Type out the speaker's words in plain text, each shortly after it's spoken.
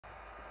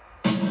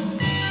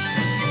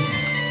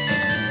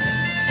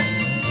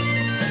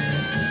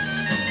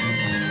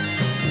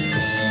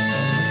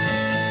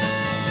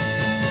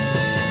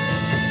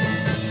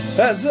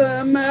As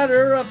a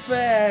matter of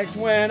fact,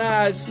 when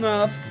I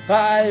snuff,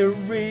 I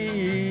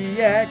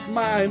react.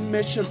 My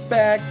mission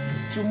back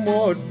to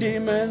more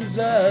demons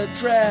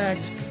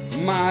attract.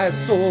 My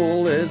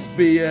soul is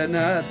being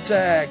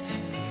attacked,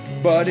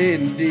 but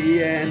in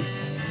the end,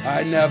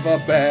 I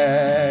never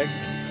beg.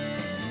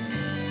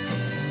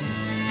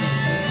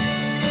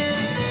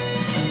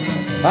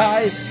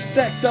 I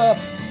stacked up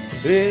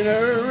in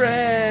a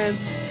rant,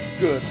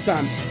 good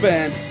time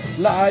spent.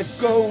 Life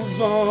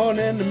goes on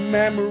in the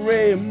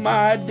memory of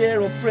my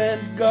dear old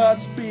friend.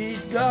 Godspeed,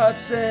 God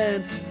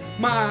send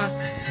my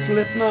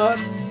Slipknot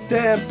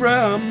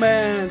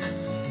temperament.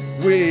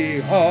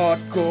 We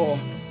hardcore,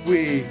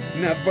 we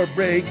never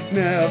break,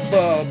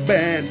 never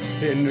bend,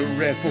 in the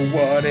red for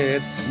what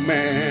it's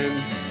meant.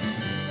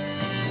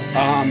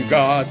 I'm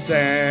God's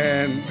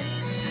hand.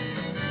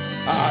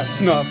 I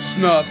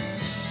snuff,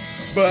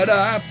 but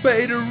I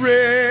pay the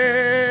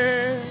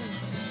rent.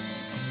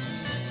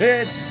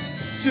 It's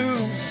to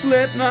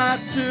Slipknot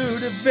to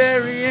the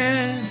very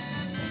end.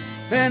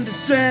 And to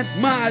send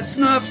my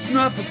snuff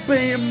is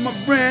paying my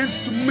rent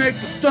to make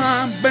the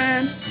time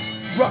bend.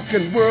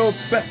 Rockin'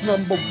 world's best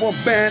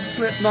 #1 band,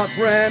 Slipknot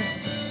brand.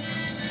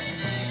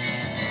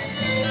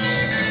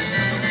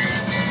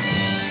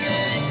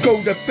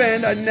 Go to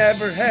band, I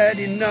never had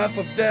enough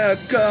of the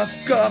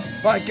cuff.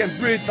 I can't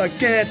breathe, I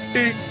can't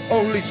eat,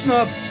 only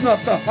snuff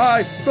the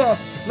high stuff.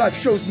 Life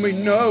shows me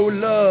no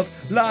love,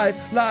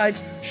 life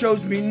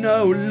shows me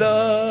no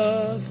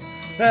love.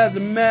 As a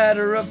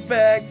matter of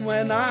fact,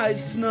 when I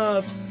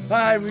snuff,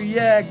 I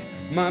react.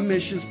 My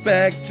mission's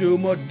back to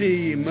more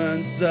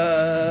demons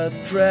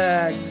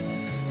attract.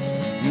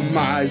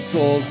 My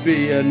soul's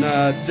being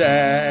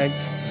attacked,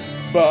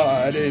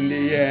 but in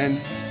the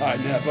end, I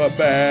never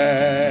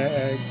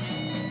beg.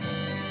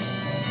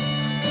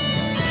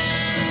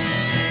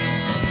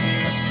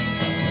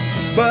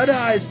 But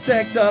I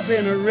stacked up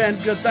in a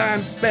rent, good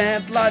time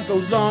spent. Life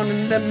goes on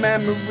in the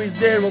memories,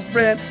 dear old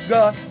friend.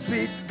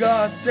 Godspeed,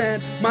 God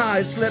sent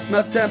my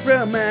Slipknot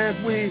temperament.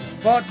 We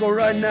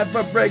hardcore, I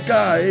never break,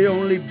 I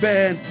only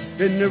bend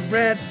in the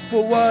rent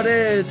for what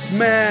it's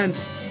meant.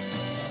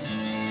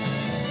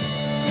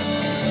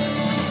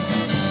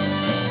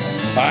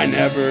 I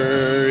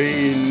never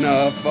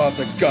enough of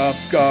the guff.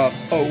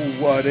 Oh,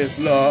 what is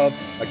love?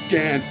 I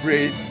can't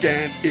breathe,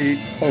 can't eat,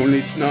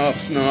 only snuff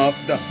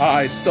the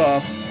high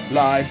stuff.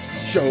 Life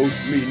shows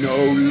me no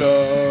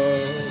love.